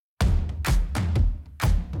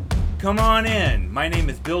Come on in. My name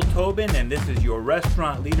is Bill Tobin, and this is your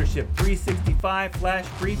Restaurant Leadership 365 Flash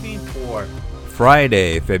Briefing for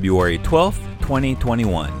Friday, February 12th,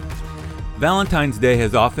 2021. Valentine's Day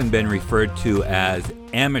has often been referred to as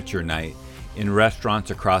Amateur Night in restaurants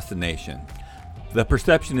across the nation. The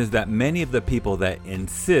perception is that many of the people that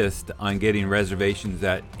insist on getting reservations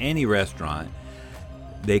at any restaurant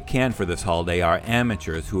they can for this holiday are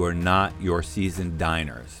amateurs who are not your seasoned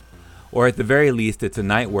diners. Or at the very least, it's a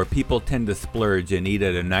night where people tend to splurge and eat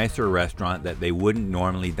at a nicer restaurant that they wouldn't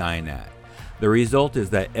normally dine at. The result is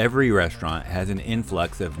that every restaurant has an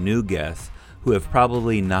influx of new guests who have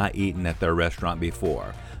probably not eaten at their restaurant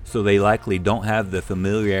before, so they likely don't have the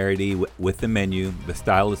familiarity with the menu, the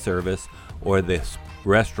style of service, or the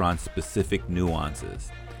restaurant's specific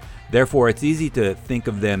nuances. Therefore, it's easy to think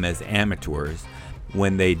of them as amateurs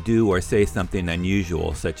when they do or say something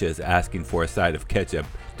unusual, such as asking for a side of ketchup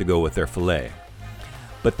to go with their filet.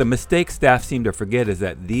 But the mistake staff seem to forget is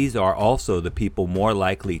that these are also the people more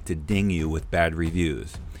likely to ding you with bad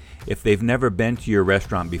reviews. If they've never been to your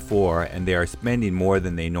restaurant before and they are spending more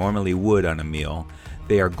than they normally would on a meal,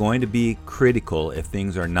 they are going to be critical if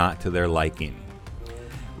things are not to their liking.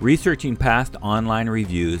 Researching past online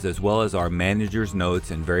reviews as well as our manager's notes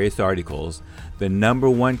and various articles, the number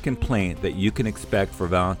one complaint that you can expect for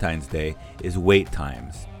Valentine's Day is wait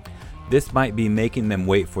times. This might be making them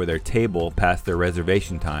wait for their table past their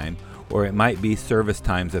reservation time, or it might be service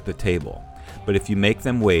times at the table. But if you make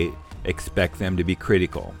them wait, expect them to be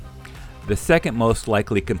critical. The second most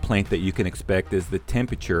likely complaint that you can expect is the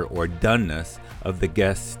temperature or doneness of the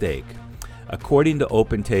guest's steak. According to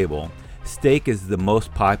OpenTable, steak is the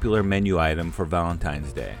most popular menu item for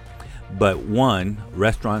Valentine's Day. But one,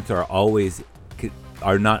 restaurants are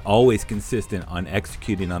not always consistent on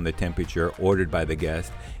executing on the temperature ordered by the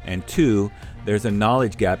guest, and two, there's a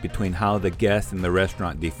knowledge gap between how the guest and the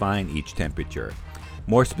restaurant define each temperature.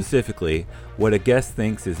 More specifically, what a guest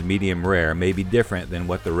thinks is medium rare may be different than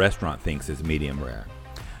what the restaurant thinks is medium rare.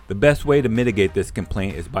 The best way to mitigate this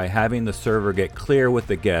complaint is by having the server get clear with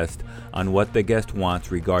the guest on what the guest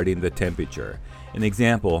wants regarding the temperature. An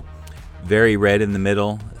example, very red in the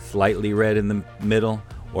middle, slightly red in the middle,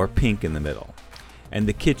 or pink in the middle, and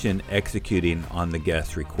the kitchen executing on the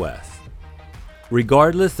guest's request.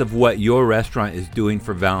 Regardless of what your restaurant is doing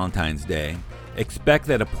for Valentine's Day, expect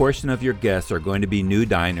that a portion of your guests are going to be new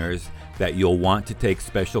diners that you'll want to take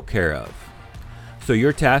special care of. So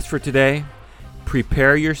your task for today?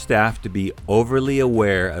 Prepare your staff to be overly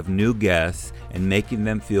aware of new guests and making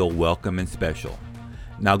them feel welcome and special.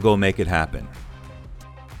 Now go make it happen.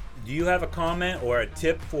 Do you have a comment or a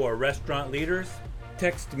tip for restaurant leaders?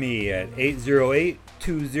 Text me at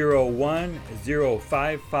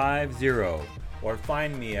 808-201-0550 or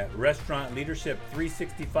find me at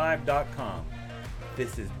restaurantleadership365.com.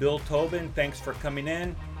 This is Bill Tobin. Thanks for coming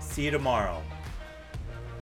in. See you tomorrow.